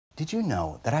did you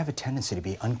know that I have a tendency to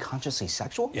be unconsciously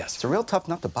sexual? Yes. It's a real tough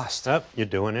nut to bust. Oh, you're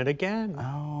doing it again.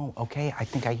 Oh, okay. I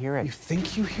think I hear it. You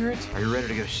think you hear it? Are you ready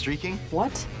to go streaking?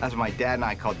 What? That's what my dad and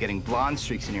I called getting blonde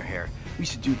streaks in your hair. We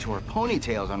used to do to our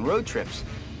ponytails on road trips.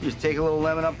 You just take a little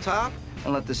lemon up top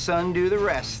and let the sun do the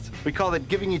rest. We called it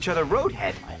giving each other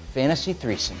roadhead. My fantasy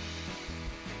threesome.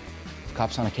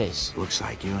 Cops on a case. Looks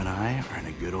like you and I are in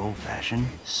a good old-fashioned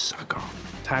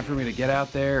suck-off. Time for me to get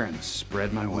out there and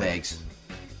spread my legs.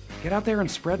 Get out there and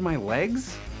spread my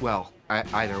legs? Well,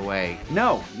 either way.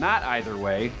 No, not either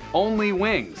way. Only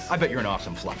wings. I bet you're an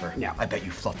awesome fluffer. Yeah. I bet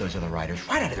you fluff those other riders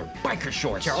right out of their biker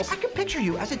shorts. Charles? I can picture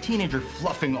you as a teenager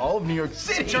fluffing all of New York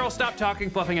City. Charles, stop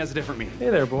talking. Fluffing has a different meaning. Hey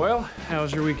there, Boyle. How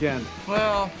was your weekend?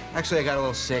 Well, actually, I got a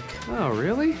little sick. Oh,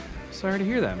 really? Sorry to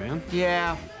hear that, man.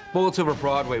 Yeah. Bullets Over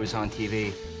Broadway was on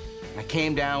TV. I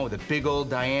came down with a big old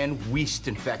Diane Wiest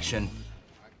infection.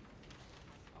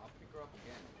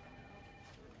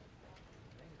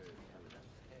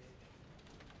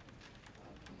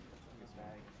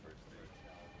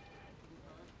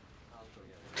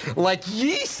 Like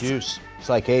yeast? Juice. It's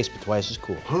like Ace, but twice as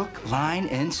cool. Hook, line,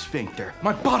 and sphincter.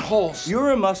 My buttholes.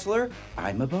 You're a muscler.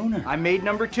 I'm a boner. I made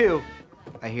number 2.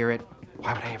 I hear it.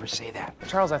 Why would I ever say that?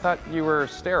 Charles, I thought you were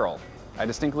sterile. I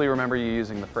distinctly remember you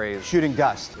using the phrase... Shooting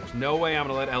dust. There's no way I'm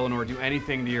gonna let Eleanor do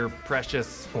anything to your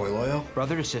precious... Boy loyal.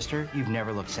 Brother to sister, you've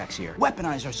never looked sexier.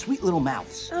 Weaponize our sweet little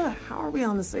mouths. How are we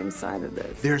on the same side of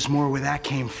this? There's more where that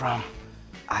came from.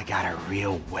 I got a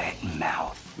real wet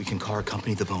mouth. We can call our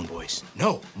company the Bone Boys.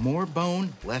 No, more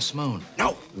bone, less moan.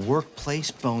 No,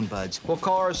 workplace bone buds. We'll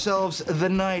call ourselves the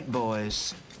Night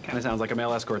Boys. Kind of sounds like a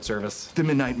male escort service. The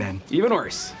Midnight Men. Even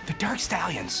worse. The Dark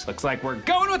Stallions. Looks like we're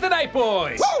going with the Night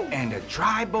Boys. Woo! And a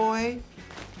dry boy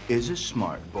is a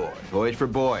smart boy. Boys for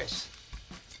boys.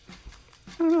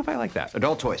 I don't know if I like that.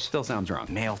 Adult toys. Still sounds wrong.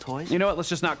 Male toys? You know what? Let's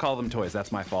just not call them toys.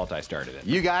 That's my fault. I started it.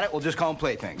 You got it. We'll just call them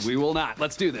playthings. We will not.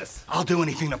 Let's do this. I'll do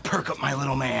anything to perk up my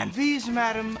little man. These,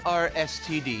 madam, are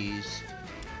STDs.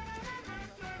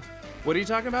 What are you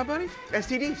talking about, buddy?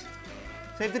 STDs.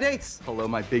 Save the dates. Hello,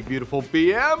 my big, beautiful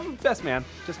BM. Best man.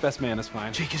 Just best man is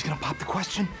fine. Jake is gonna pop the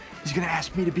question. He's gonna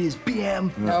ask me to be his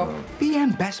BM. No.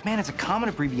 BM, best man, it's a common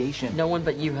abbreviation. No one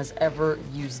but you has ever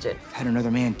used it. I've had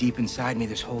another man deep inside me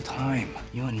this whole time.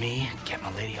 You and me, get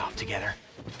my lady off together.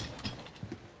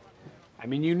 I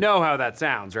mean, you know how that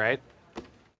sounds, right?